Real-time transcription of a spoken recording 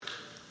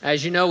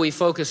As you know, we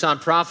focus on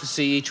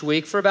prophecy each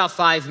week for about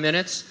 5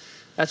 minutes.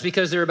 That's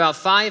because there are about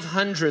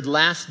 500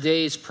 last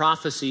days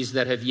prophecies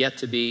that have yet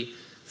to be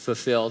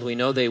fulfilled. We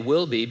know they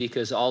will be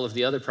because all of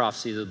the other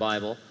prophecies of the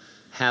Bible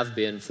have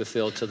been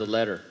fulfilled to the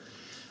letter.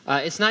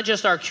 It's not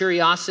just our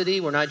curiosity.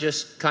 We're not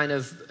just kind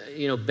of,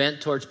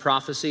 bent towards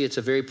prophecy. It's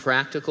a very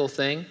practical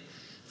thing.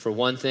 For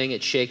one thing,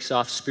 it shakes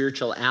off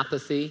spiritual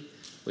apathy.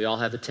 We all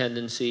have a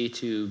tendency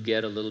to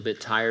get a little bit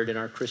tired in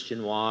our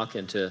Christian walk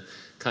and to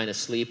kind of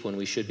sleep when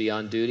we should be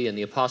on duty. And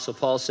the Apostle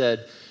Paul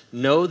said,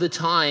 "Know the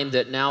time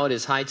that now it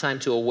is high time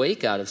to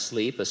awake out of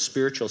sleep, a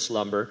spiritual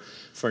slumber,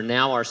 for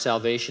now our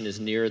salvation is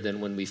nearer than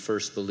when we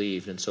first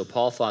believed." And so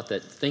Paul thought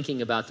that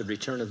thinking about the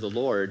return of the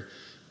Lord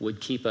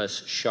would keep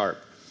us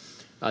sharp.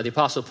 The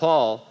Apostle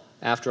Paul,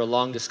 after a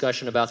long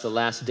discussion about the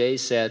last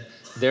days, said,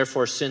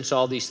 "Therefore, since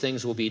all these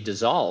things will be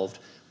dissolved,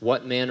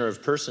 what manner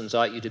of persons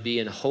ought you to be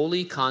in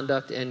holy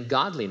conduct and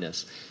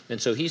godliness?"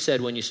 And so he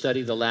said, when you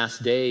study the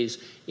last days,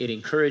 it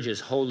encourages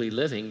holy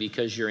living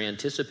because you're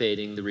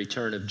anticipating the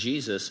return of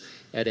Jesus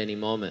at any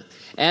moment.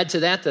 Add to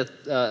that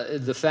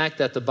the fact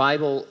that the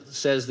Bible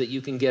says that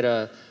you can get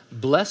a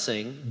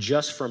blessing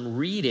just from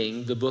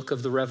reading the book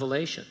of the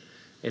Revelation.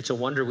 It's a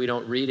wonder we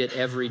don't read it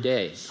every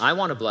day. I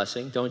want a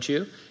blessing, don't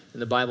you?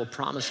 And the Bible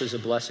promises a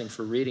blessing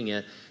for reading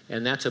it,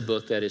 and that's a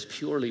book that is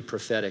purely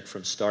prophetic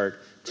from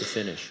start to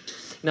finish.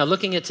 Now,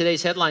 looking at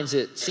today's headlines,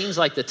 it seems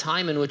like the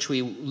time in which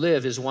we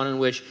live is one in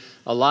which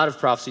a lot of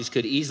prophecies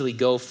could easily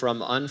go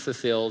from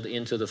unfulfilled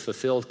into the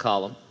fulfilled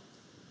column.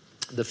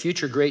 The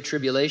future Great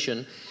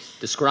Tribulation,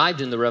 described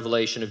in the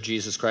Revelation of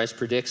Jesus Christ,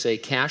 predicts a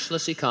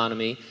cashless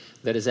economy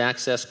that is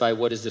accessed by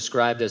what is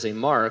described as a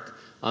mark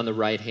on the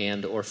right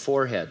hand or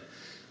forehead.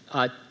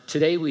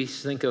 Today we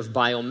think of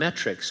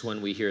biometrics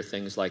when we hear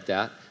things like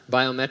that.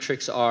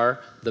 Biometrics are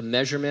the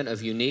measurement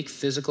of unique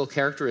physical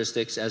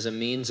characteristics as a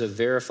means of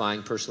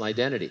verifying personal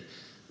identity.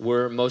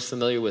 We're most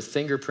familiar with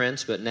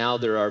fingerprints, but now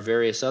there are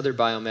various other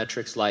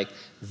biometrics like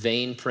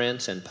vein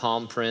prints and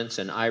palm prints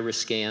and iris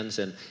scans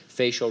and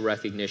facial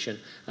recognition.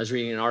 I was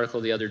reading an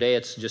article the other day.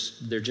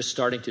 They're just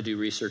starting to do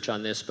research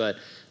on this, but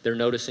they're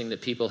noticing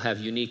that people have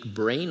unique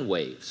brain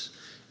waves.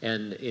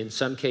 And in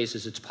some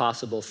cases, it's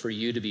possible for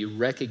you to be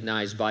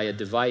recognized by a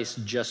device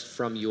just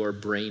from your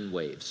brain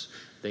waves.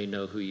 They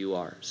know who you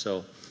are.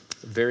 So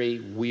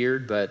very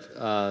weird, but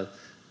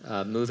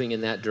moving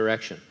in that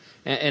direction.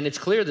 And it's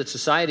clear that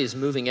society is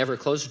moving ever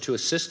closer to a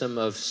system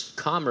of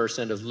commerce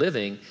and of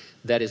living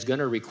that is going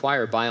to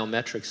require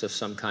biometrics of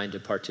some kind to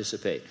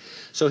participate.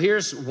 So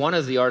here's one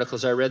of the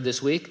articles I read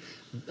this week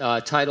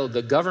titled,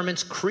 "The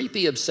Government's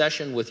Creepy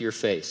Obsession with Your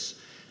Face."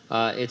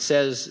 It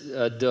says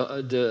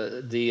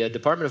the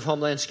Department of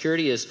Homeland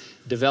Security is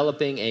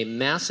developing a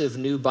massive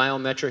new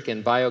biometric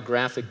and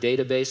biographic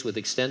database with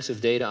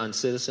extensive data on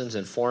citizens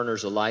and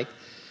foreigners alike.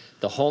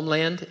 The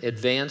Homeland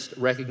Advanced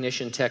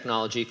Recognition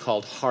Technology,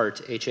 called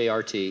HART,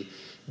 H-A-R-T,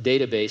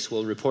 database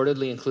will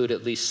reportedly include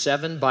at least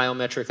 7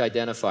 biometric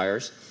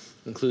identifiers,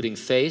 including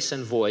face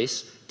and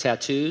voice,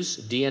 tattoos,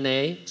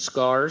 DNA,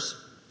 scars,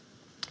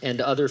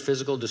 and other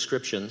physical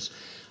descriptions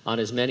on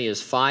as many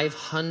as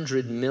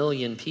 500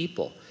 million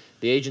people.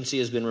 The agency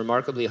has been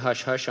remarkably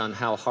hush-hush on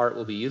how HART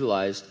will be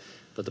utilized,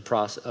 but the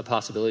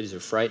possibilities are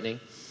frightening.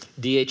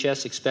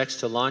 DHS expects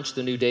to launch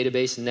the new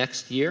database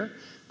next year,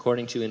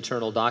 according to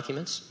internal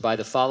documents. By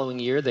the following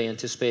year, they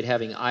anticipate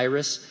having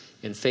iris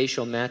and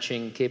facial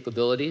matching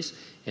capabilities,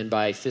 and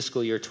by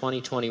fiscal year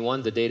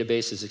 2021, the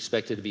database is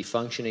expected to be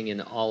functioning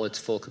in all its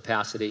full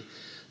capacity.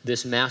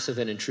 This massive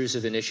and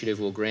intrusive initiative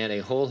will grant a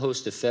whole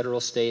host of federal,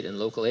 state, and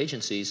local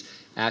agencies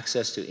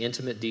access to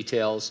intimate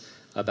details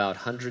about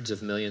hundreds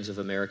of millions of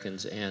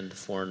Americans and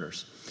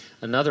foreigners.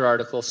 Another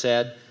article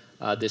said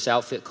this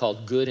outfit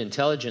called Good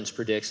Intelligence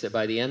predicts that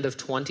by the end of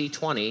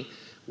 2020,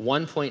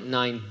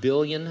 1.9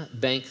 billion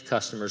bank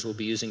customers will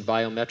be using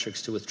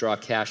biometrics to withdraw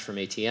cash from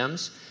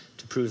ATMs,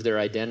 to prove their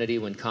identity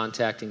when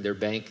contacting their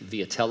bank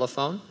via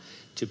telephone,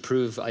 to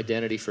prove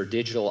identity for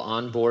digital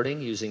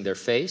onboarding using their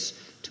face,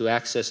 to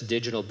access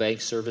digital bank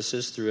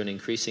services through an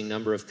increasing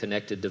number of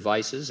connected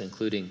devices,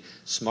 including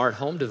smart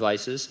home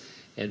devices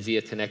and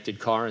via connected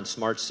car and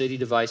smart city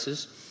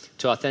devices,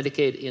 to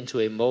authenticate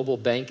into a mobile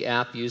bank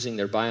app using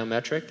their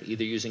biometric,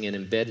 either using an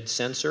embedded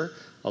sensor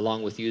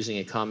along with using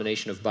a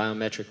combination of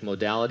biometric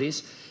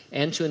modalities,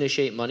 and to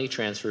initiate money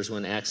transfers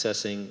when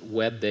accessing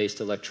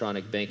web-based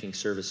electronic banking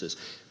services,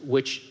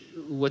 which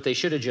what they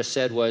should have just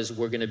said was,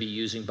 we're going to be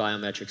using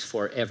biometrics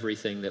for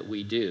everything that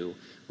we do,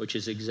 which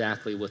is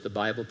exactly what the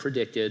Bible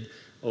predicted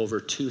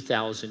over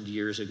 2,000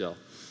 years ago.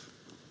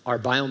 Are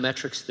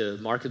biometrics the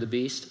mark of the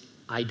beast?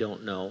 I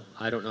don't know.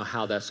 I don't know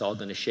how that's all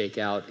going to shake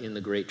out in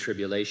the Great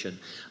Tribulation.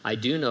 I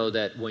do know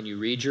that when you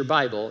read your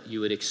Bible, you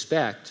would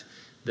expect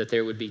that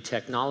there would be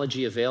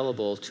technology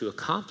available to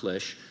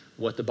accomplish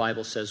what the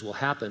Bible says will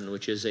happen,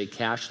 which is a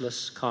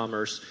cashless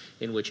commerce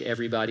in which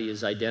everybody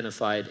is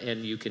identified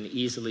and you can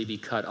easily be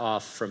cut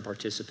off from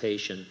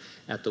participation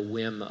at the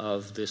whim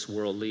of this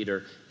world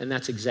leader. And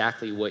that's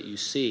exactly what you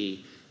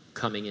see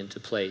coming into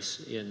place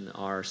in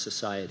our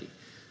society.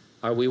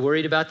 Are we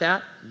worried about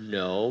that?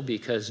 No,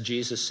 because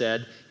Jesus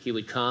said he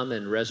would come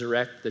and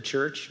resurrect the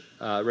church,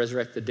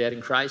 resurrect the dead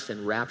in Christ,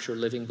 and rapture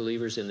living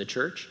believers in the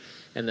church,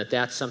 and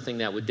that's something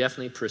that would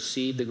definitely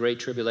precede the Great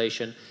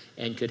Tribulation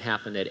and could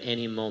happen at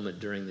any moment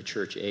during the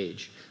church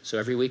age. So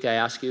every week I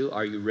ask you,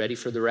 are you ready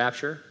for the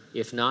rapture?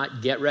 If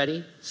not, get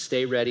ready,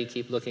 stay ready,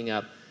 keep looking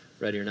up.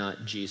 Ready or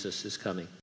not, Jesus is coming.